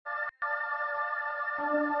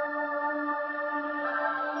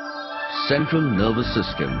Central Nervous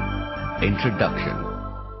System Introduction.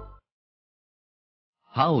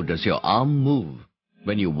 How does your arm move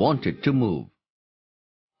when you want it to move?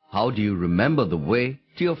 How do you remember the way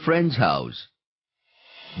to your friend's house?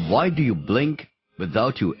 Why do you blink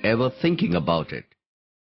without you ever thinking about it?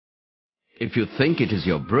 If you think it is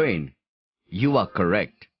your brain, you are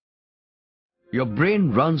correct. Your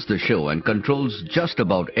brain runs the show and controls just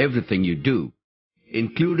about everything you do,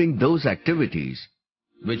 including those activities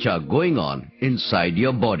which are going on inside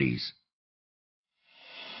your bodies.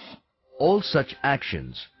 All such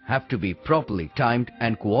actions have to be properly timed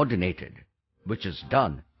and coordinated, which is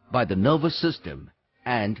done by the nervous system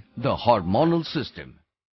and the hormonal system.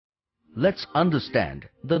 Let's understand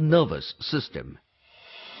the nervous system.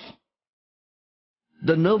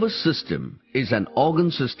 The nervous system is an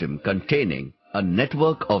organ system containing a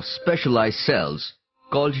network of specialized cells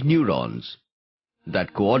called neurons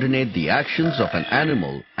that coordinate the actions of an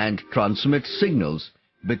animal and transmit signals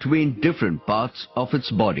between different parts of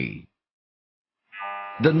its body.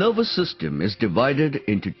 The nervous system is divided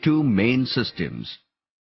into two main systems: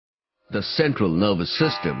 the central nervous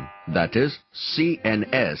system, that is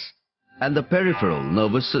CNS, and the peripheral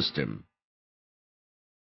nervous system.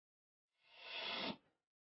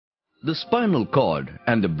 The spinal cord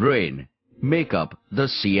and the brain make up the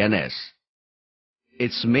CNS.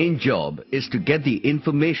 Its main job is to get the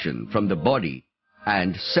information from the body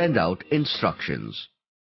and send out instructions.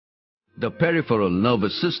 The peripheral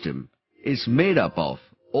nervous system is made up of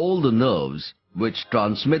all the nerves which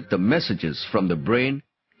transmit the messages from the brain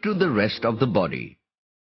to the rest of the body.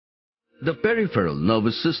 The peripheral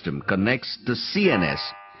nervous system connects the CNS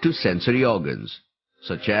to sensory organs,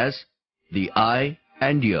 such as the eye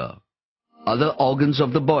and ear, other organs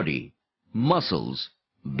of the body, muscles,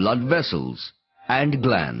 blood vessels, and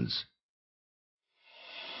glands.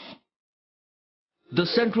 The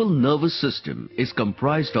central nervous system is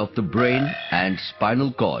comprised of the brain and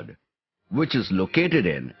spinal cord, which is located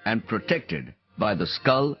in and protected by the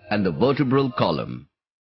skull and the vertebral column.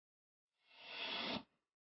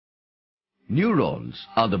 Neurons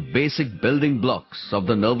are the basic building blocks of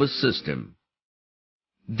the nervous system.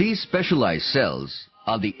 These specialized cells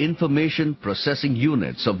are the information processing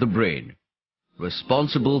units of the brain,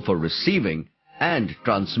 responsible for receiving and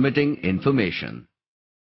transmitting information.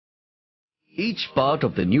 Each part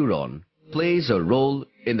of the neuron plays a role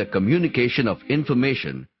in the communication of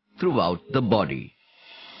information throughout the body.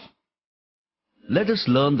 Let us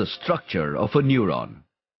learn the structure of a neuron.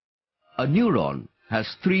 A neuron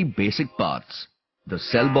has three basic parts: the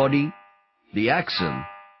cell body, the axon,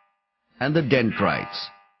 and the dendrites.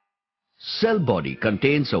 Cell body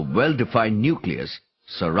contains a well-defined nucleus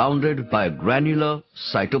surrounded by a granular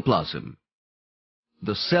cytoplasm.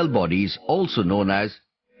 The cell body is also known as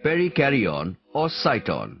perikaryon or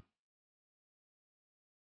cyton.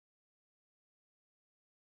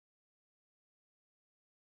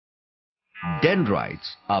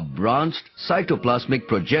 Dendrites are branched cytoplasmic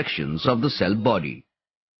projections of the cell body.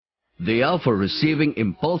 They are for receiving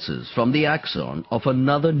impulses from the axon of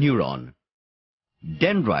another neuron.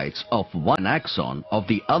 Dendrites of one axon of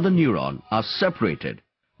the other neuron are separated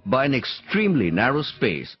by an extremely narrow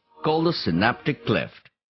space called the synaptic cleft.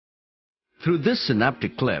 Through this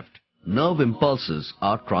synaptic cleft, nerve impulses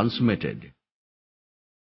are transmitted.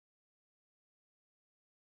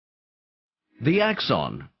 The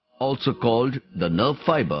axon, also called the nerve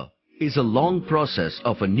fiber, is a long process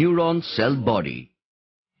of a neuron cell body.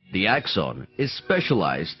 The axon is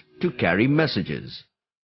specialized to carry messages.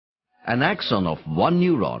 An axon of one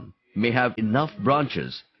neuron may have enough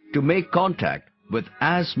branches to make contact with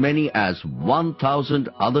as many as 1,000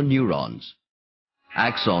 other neurons.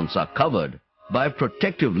 Axons are covered by a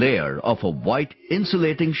protective layer of a white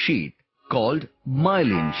insulating sheet called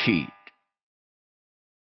myelin sheet.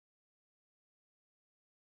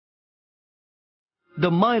 The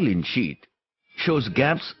myelin sheet shows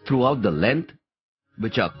gaps throughout the length,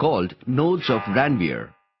 which are called nodes of Ranvier.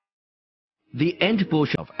 The end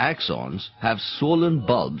portion of axons have swollen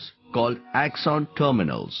bulbs called axon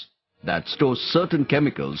terminals that store certain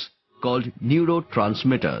chemicals called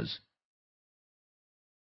neurotransmitters.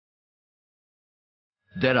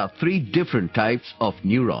 There are three different types of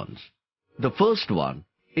neurons. The first one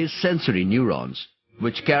is sensory neurons,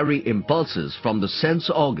 which carry impulses from the sense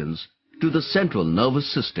organs to the central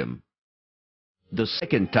nervous system. The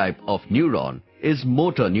second type of neuron is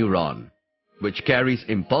motor neuron, which carries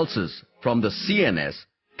impulses from the CNS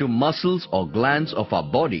to muscles or glands of our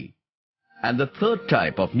body. And the third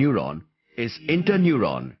type of neuron is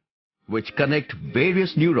interneuron, which connect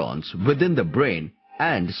various neurons within the brain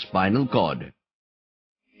and spinal cord.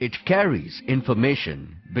 It carries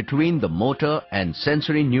information between the motor and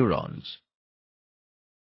sensory neurons.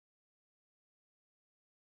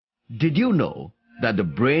 Did you know that the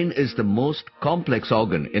brain is the most complex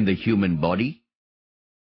organ in the human body?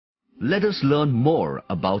 Let us learn more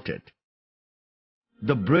about it.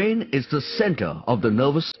 The brain is the center of the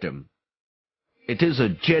nervous system. It is a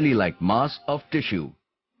jelly-like mass of tissue,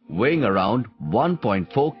 weighing around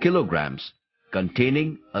 1.4 kilograms,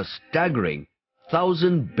 containing a staggering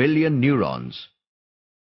 1,000 billion neurons.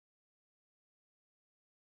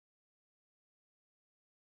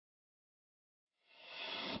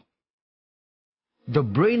 The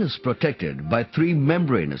brain is protected by three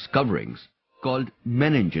membranous coverings called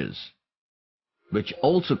meninges, which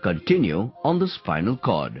also continue on the spinal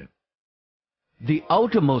cord. The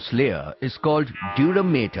outermost layer is called dura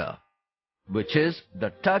mater, which is the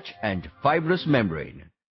touch and fibrous membrane.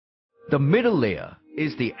 The middle layer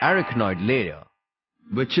is the arachnoid layer,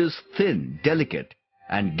 which is thin, delicate,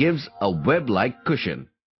 and gives a web-like cushion,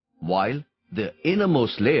 while the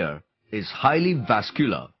innermost layer is highly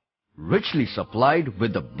vascular, richly supplied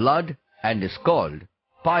with the blood, and is called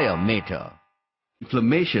pia mater.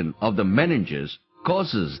 Inflammation of the meninges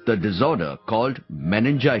causes the disorder called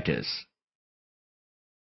meningitis.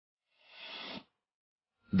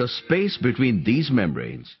 The space between these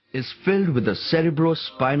membranes is filled with the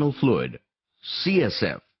cerebrospinal fluid,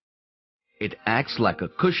 CSF. It acts like a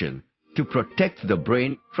cushion to protect the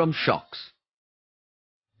brain from shocks.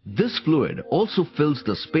 This fluid also fills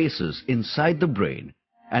the spaces inside the brain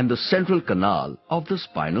and the central canal of the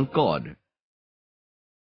spinal cord.